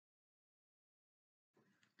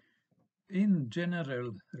In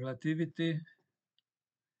general relativity,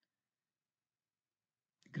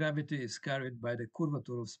 gravity is carried by the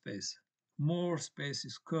curvature of space. More space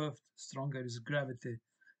is curved, stronger is gravity,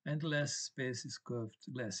 and less space is curved,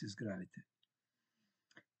 less is gravity.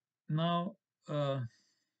 Now,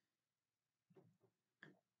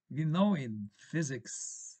 we know in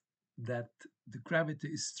physics that the gravity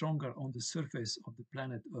is stronger on the surface of the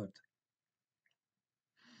planet Earth.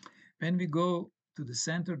 When we go to the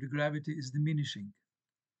center, the gravity is diminishing.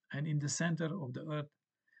 And in the center of the Earth,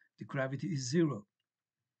 the gravity is zero.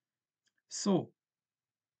 So,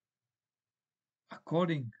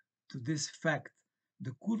 according to this fact,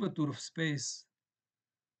 the curvature of space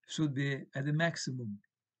should be at the maximum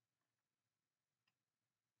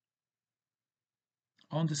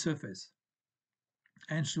on the surface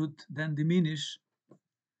and should then diminish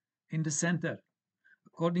in the center.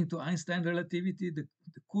 According to Einstein relativity, the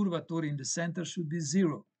curvature in the center should be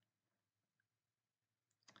zero.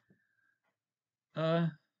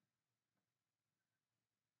 And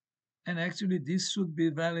actually, this should be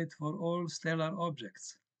valid for all stellar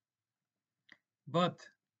objects. But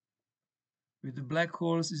with the black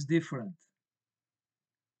holes, is different.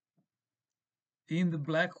 In the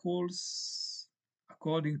black holes,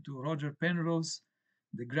 according to Roger Penrose,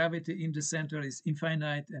 the gravity in the center is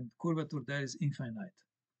infinite and curvature there is infinite.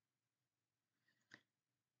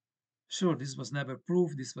 Sure, this was never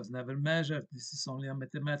proved, this was never measured, this is only a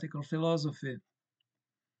mathematical philosophy.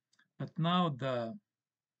 But now the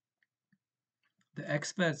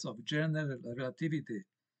experts of general relativity,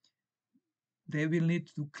 they will need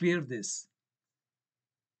to clear this.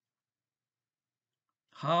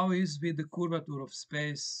 How is with the curvature of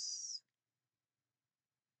space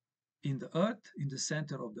in the Earth, in the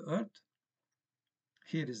center of the Earth?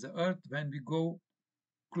 Here is the Earth. When we go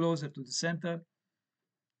closer to the center,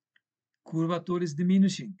 curvature is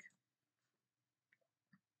diminishing.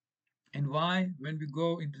 And why? When we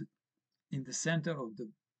go in the center of the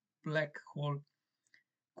black hole,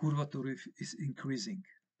 curvature is increasing.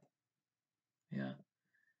 Yeah.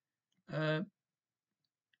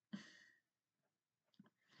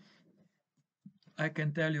 I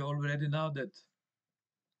can tell you already now that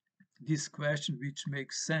this question, which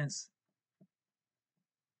makes sense,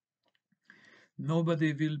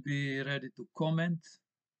 nobody will be ready to comment,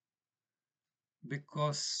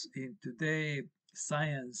 because in today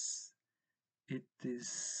science, it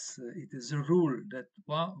is a rule that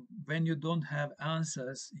when you don't have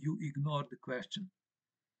answers, you ignore the question.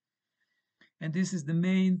 And this is the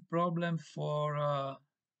main problem for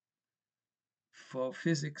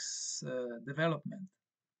physics development.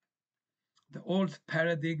 The old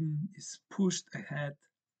paradigm is pushed ahead,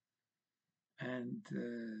 and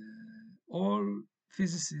all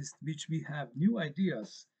physicists which we have new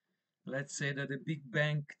ideas, let's say that the Big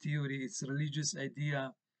Bang theory is a religious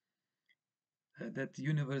idea, that the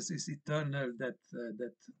universe is eternal, that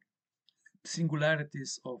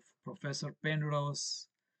singularities of Professor Penrose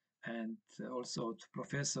and also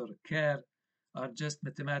Professor Kerr are just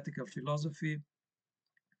mathematical philosophy,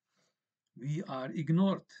 we are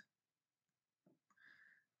ignored.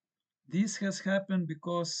 This has happened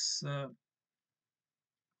because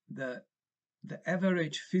the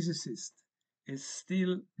average physicist is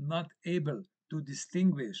still not able to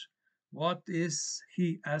distinguish what is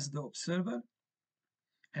he as the observer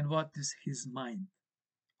and what is his mind.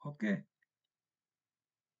 Okay?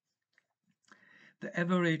 The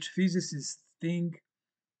average physicist think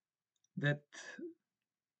that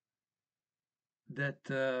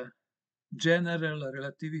general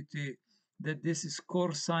relativity, that this is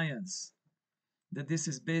core science, that this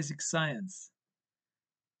is basic science.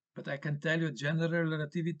 But I can tell you, general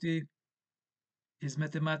relativity is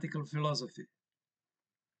mathematical philosophy.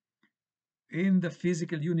 In the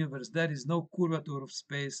physical universe, there is no curvature of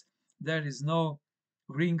space, there is no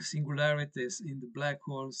ring singularities in the black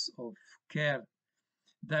holes of Kerr,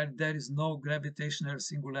 there is no gravitational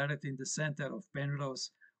singularity in the center of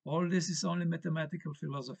Penrose. All this is only mathematical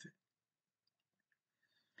philosophy.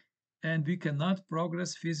 And we cannot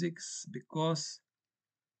progress physics because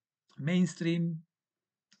mainstream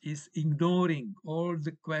is ignoring all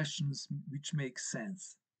the questions which make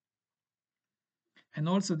sense. And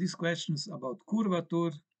also these questions about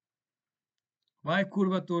curvature, why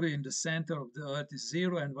curvature in the center of the Earth is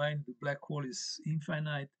zero and why the black hole is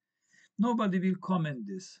infinite, nobody will comment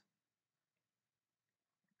this.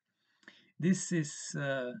 This is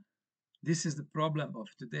the problem of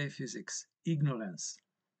today physics, ignorance.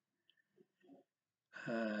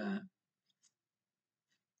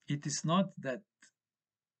 It is not that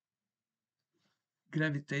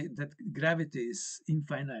gravity is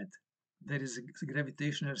infinite. there is a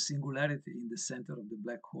gravitational singularity in the center of the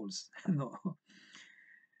black holes. No,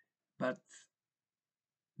 but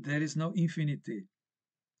there is no infinity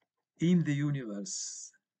in the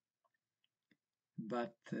universe.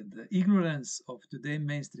 But the ignorance of today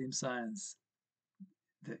mainstream science,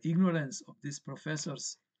 the ignorance of these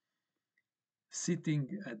professors sitting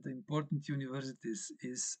at the important universities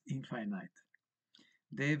is infinite.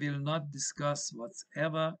 They will not discuss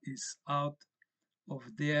whatever is out of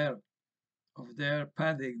their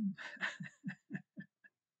padding.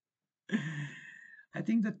 I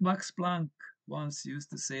think that Max Planck once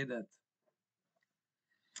used to say that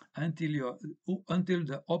until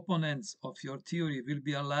the opponents of your theory will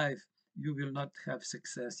be alive, you will not have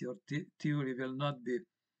success. Your theory will not be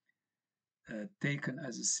taken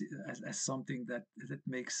as something that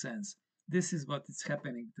makes sense. This is what is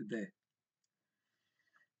happening today.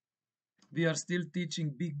 We are still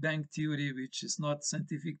teaching Big Bang theory, which is not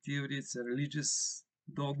scientific theory, it's a religious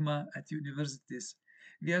dogma at universities.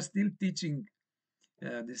 We are still teaching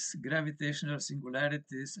this gravitational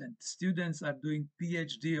singularities, and students are doing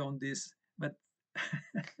PhD on this, but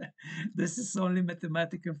this is only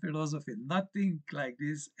mathematical philosophy. Nothing like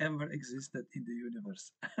this ever existed in the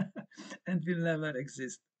universe and will never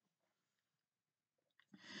exist.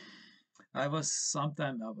 I was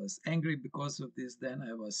angry because of this, then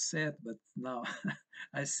I was sad, but now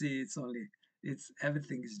I see it's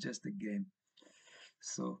everything is just a game.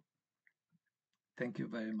 So thank you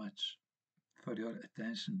very much for your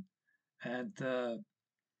attention. And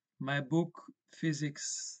my book,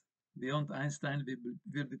 Physics Beyond Einstein,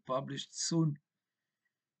 will be published soon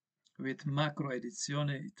with Macro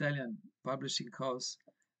Edizione, Italian publishing house,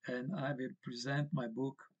 and I will present my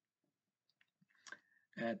book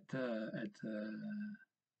at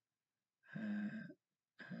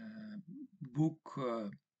book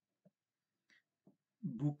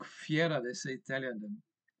book fiera, they say Italian,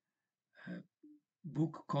 the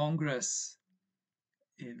book congress,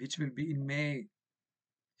 which will be in May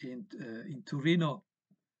in Torino,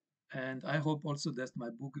 and I hope also that my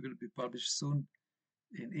book will be published soon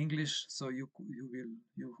in English, so you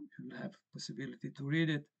will have possibility to read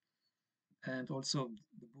it, and also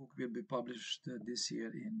the book will be published this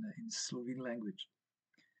year in Slovene language.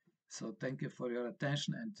 So thank you for your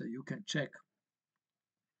attention, and you can check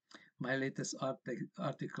my latest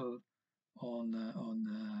article on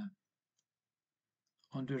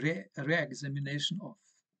the re-examination of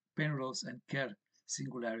Penrose and Kerr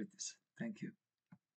singularities. Thank you.